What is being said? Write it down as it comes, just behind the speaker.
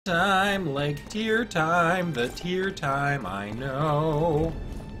Time, like tear time, the tear time I know.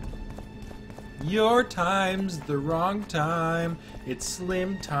 Your time's the wrong time, it's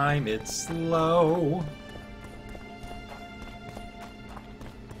slim time, it's slow.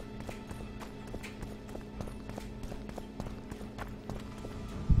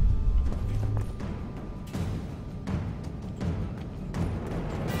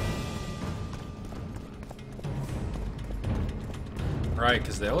 Right,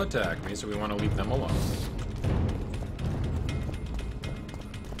 because they'll attack me, so we want to leave them alone.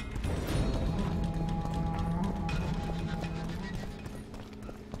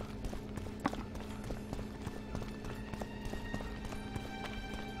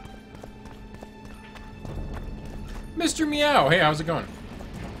 Mr. Meow! Hey, how's it going?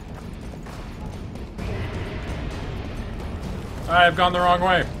 I've gone the wrong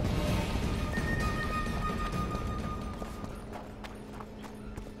way.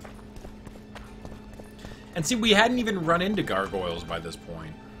 And see, we hadn't even run into gargoyles by this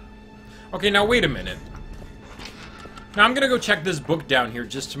point. Okay, now wait a minute. Now I'm gonna go check this book down here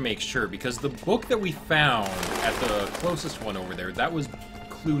just to make sure, because the book that we found at the closest one over there, that was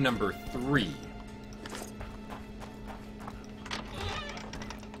clue number 3.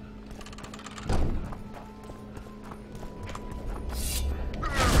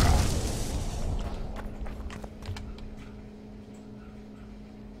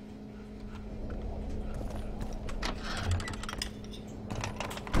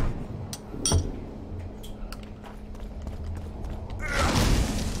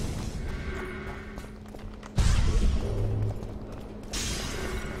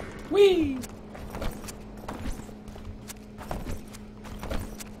 Whee!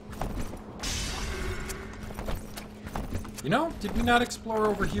 You know, did we not explore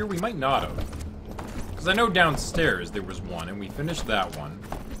over here? We might not have. Because I know downstairs there was one, and we finished that one.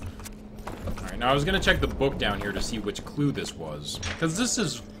 Alright, now I was going to check the book down here to see which clue this was. Because this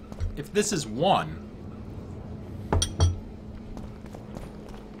is... if this is 1...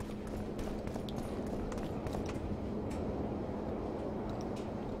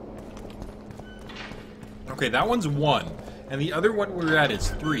 Okay, that one's 1, and the other one we're at is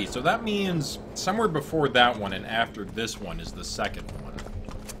 3, so that means somewhere before that one and after this one is the second one.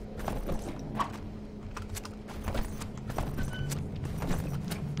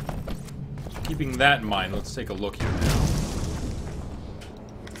 So keeping that in mind, let's take a look here now.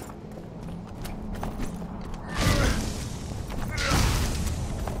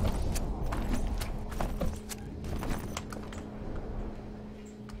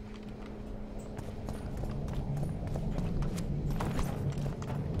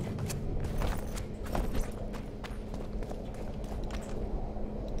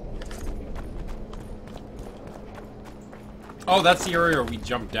 Oh, that's the area where we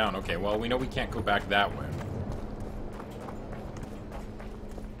jumped down. Okay, well, we know we can't go back that way.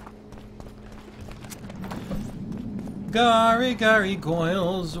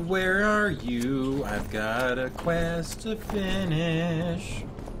 Gargoyles, where are you? I've got a quest to finish.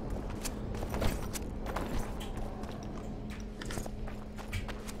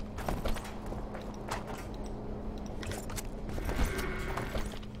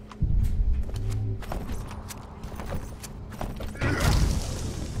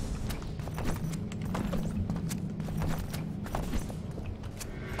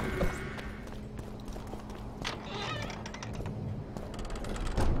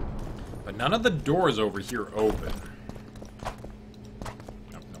 None of the doors over here open.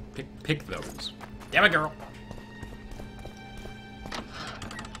 No, pick those. Damn it, girl.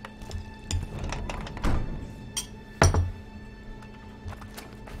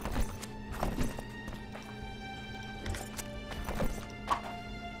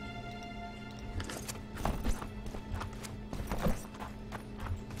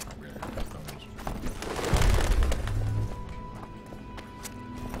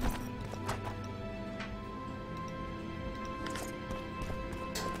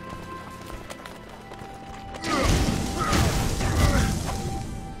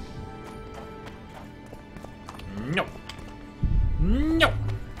 No. No.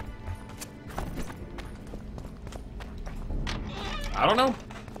 I don't know.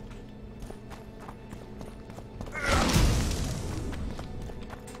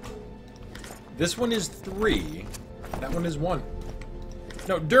 This one is 3. That one is 1.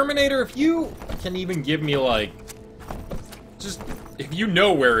 No, Derminator, if you can even give me, like... just... if you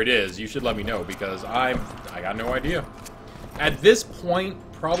know where it is, you should let me know, because I got no idea. At this point,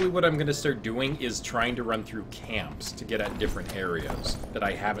 probably what I'm going to start doing is trying to run through camps to get at different areas that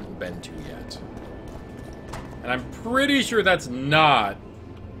I haven't been to yet. And I'm pretty sure that's not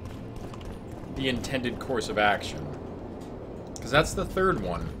the intended course of action. Because that's the third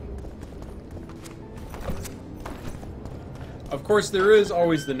one. Of course, there is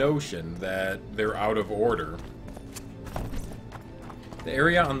always the notion that they're out of order. The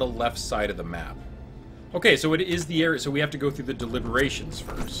area on the left side of the map. Okay, so it is the area, so we have to go through the deliberations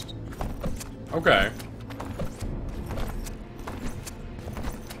first. Okay.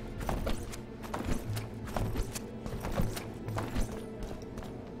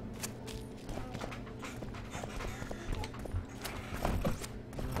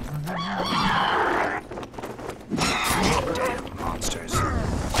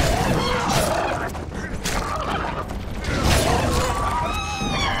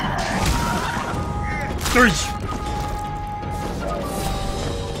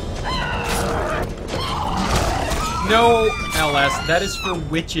 No, LS, that is for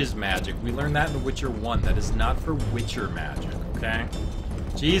witches magic. We learned that in The Witcher 1. That is not for Witcher magic, okay?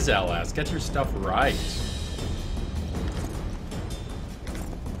 Jeez, LS, get your stuff right.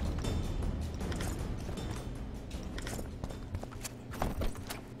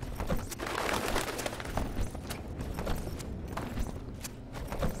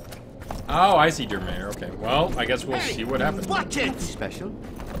 Oh, I see, Terminator. Okay, well, I guess we'll see what happens. Watch it! Special.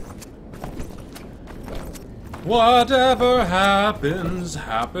 Whatever happens,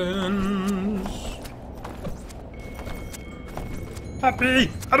 happens. Happy!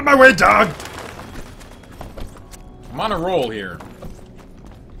 Out of my way, dog! I'm on a roll here.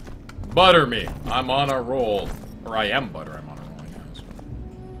 Butter me. I'm on a roll. Or I am butter. I'm on a roll,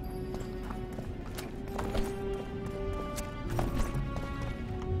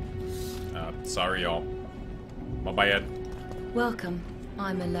 I guess. Sorry, y'all. My bad. Welcome.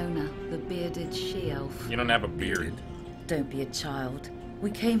 I'm Ilona, the bearded she-elf. You don't have a beard. Don't be a child.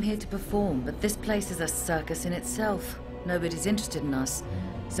 We came here to perform, but this place is a circus in itself. Nobody's interested in us,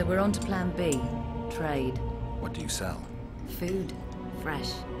 so we're on to plan B. Trade. What do you sell? Food.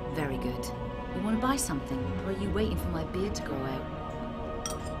 Fresh. Very good. You want to buy something, or are you waiting for my beard to grow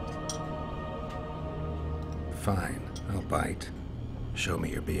out? Fine, I'll bite. Show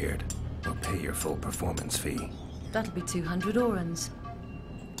me your beard. I'll pay your full performance fee. That'll be 200 orans.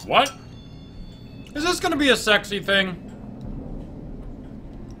 What? Is this gonna be a sexy thing?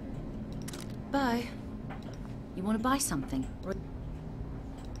 Bye. You want to buy something? Or...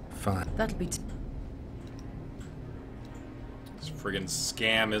 Fine. That'll be... It's a friggin'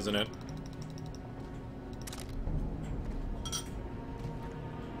 scam, isn't it?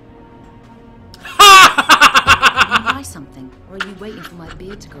 Buy something, or are you waiting for my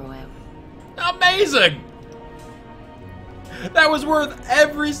beard to grow out? Amazing! That was worth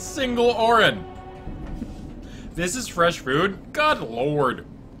every single oran. This is fresh food? God lord.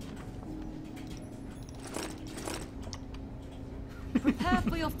 Prepare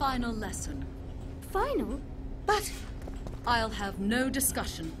for your final lesson. Final? But I'll have no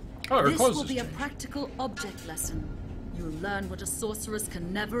discussion. Oh, This will be a practical object lesson. You'll learn what a sorceress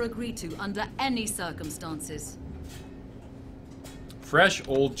can never agree to under any circumstances. Fresh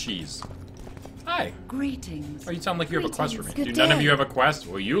old cheese. Hi. Greetings. Oh, you sound like you have a quest for me. Greetings. Do none of you have a quest?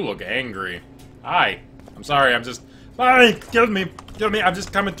 Well, you look angry. Hi. I'm sorry, I'm just... Hi! Kill me! Kill me! I'm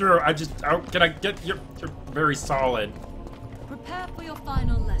just coming through. I just... Oh, can I get... You're very solid. Prepare for your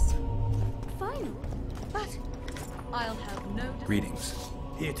final lesson. Final? But I'll have no... Greetings.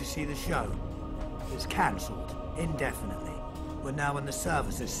 Here to see the show. It's cancelled, indefinitely. We're now in the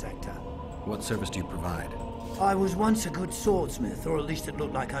services sector. What service do you provide? I was once a good swordsmith, or at least it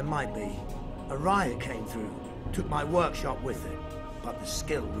looked like I might be. A riot came through, took my workshop with it, but the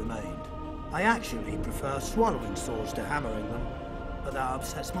skill remained. I actually prefer swallowing swords to hammering them, but that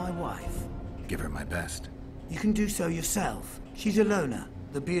upsets my wife. Give her my best. You can do so yourself. She's Ilona,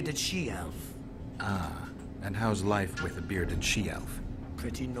 the bearded she-elf. Ah, and how's life with a bearded she-elf?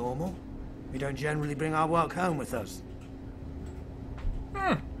 Pretty normal. We don't generally bring our work home with us.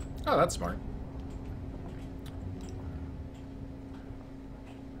 Oh, that's smart.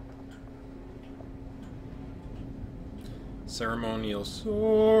 Ceremonial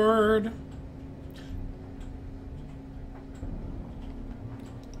sword.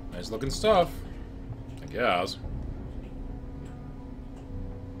 Nice looking stuff, I guess.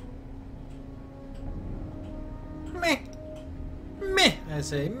 Meh. Meh, I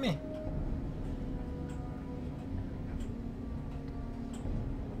say meh.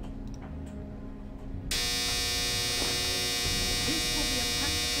 This will be a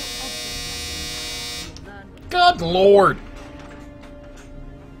practical object lesson. You'll learn what... God lord!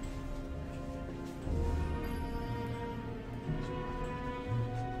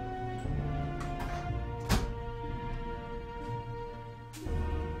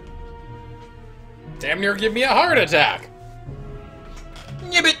 Damn near give me a heart attack.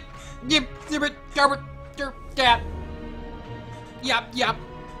 Yibbit, yip, yibbit, yarbit, yerp, gat. Yap, yap.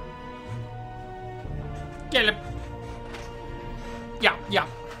 Gallop. Yap, yap.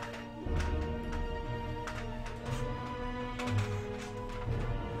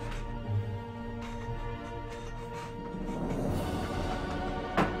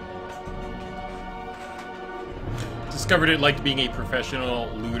 Discovered it liked being a professional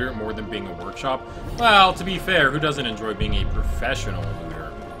looter more than being a workshop. Well, to be fair, who doesn't enjoy being a professional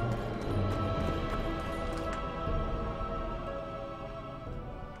looter?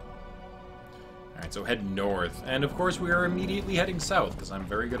 Alright, so head north. And of course we are immediately heading south, because I'm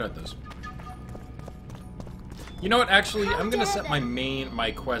very good at this. You know what, actually, I'm gonna set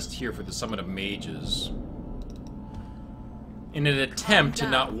my quest here for the Summit of Mages. In an attempt to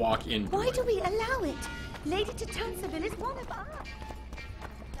not walk into Why it. do we allow it? Lady Titonsaville is one of us.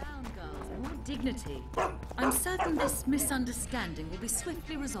 Down, girls. More dignity. I'm certain this misunderstanding will be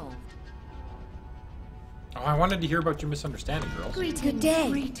swiftly resolved. Oh, I wanted to hear about your misunderstanding, girls. Greetings. Good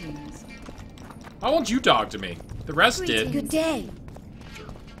day. Greetings. Why won't you talk to me? The rest did. Good day.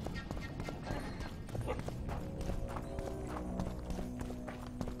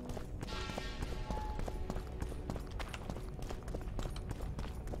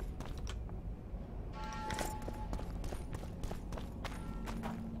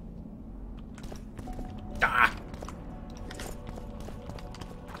 Ah!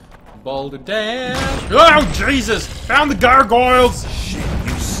 Boulder Dash! Oh, Jesus! Found the gargoyles! Shit,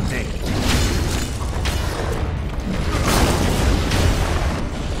 you stink.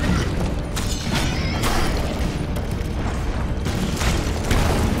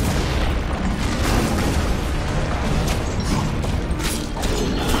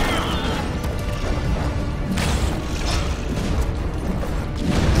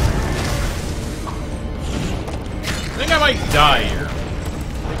 I think I might die here.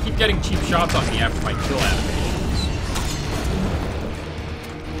 They keep getting cheap shots on me after my kill animations.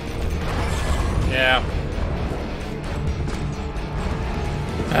 Yeah.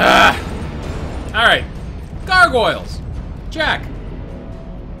 Ah! Alright. Gargoyles! Jack!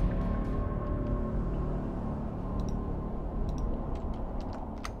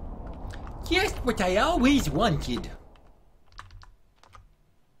 Just what I always wanted.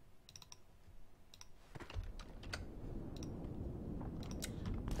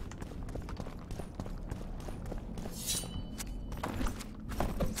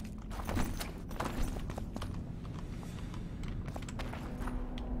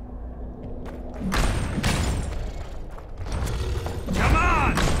 Come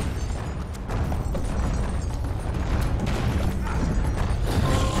on!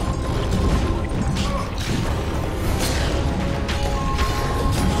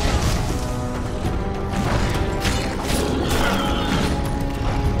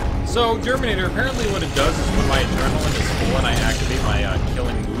 So, Germinator, apparently what it does is when my adrenaline is full and I activate my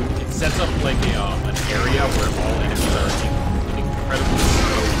killing move, it sets up like an area where all enemies are in incredibly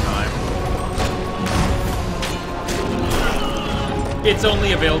slow time. It's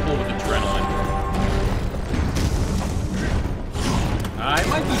only available with adrenaline. I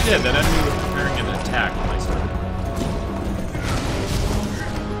might be dead. That enemy was preparing an attack when I started.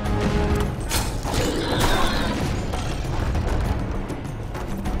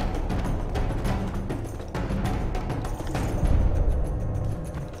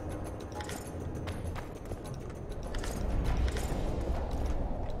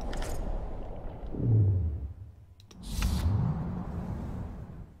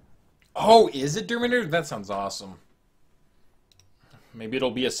 Oh, is it Terminator? That sounds awesome. Maybe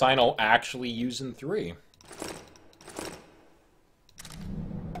it'll be a sign I'll actually use in 3.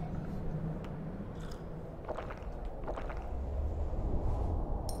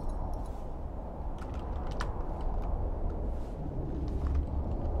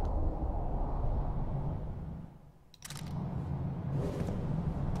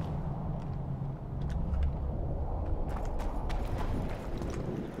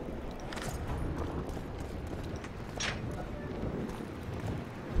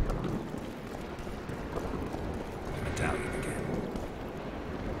 Medallion again.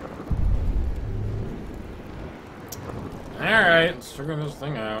 Alright, let's figure this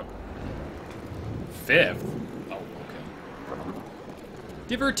thing out. 5th? Oh, okay.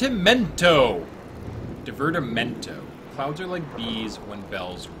 Divertimento. Divertimento. Clouds are like bees when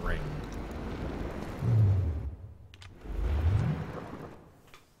bells ring.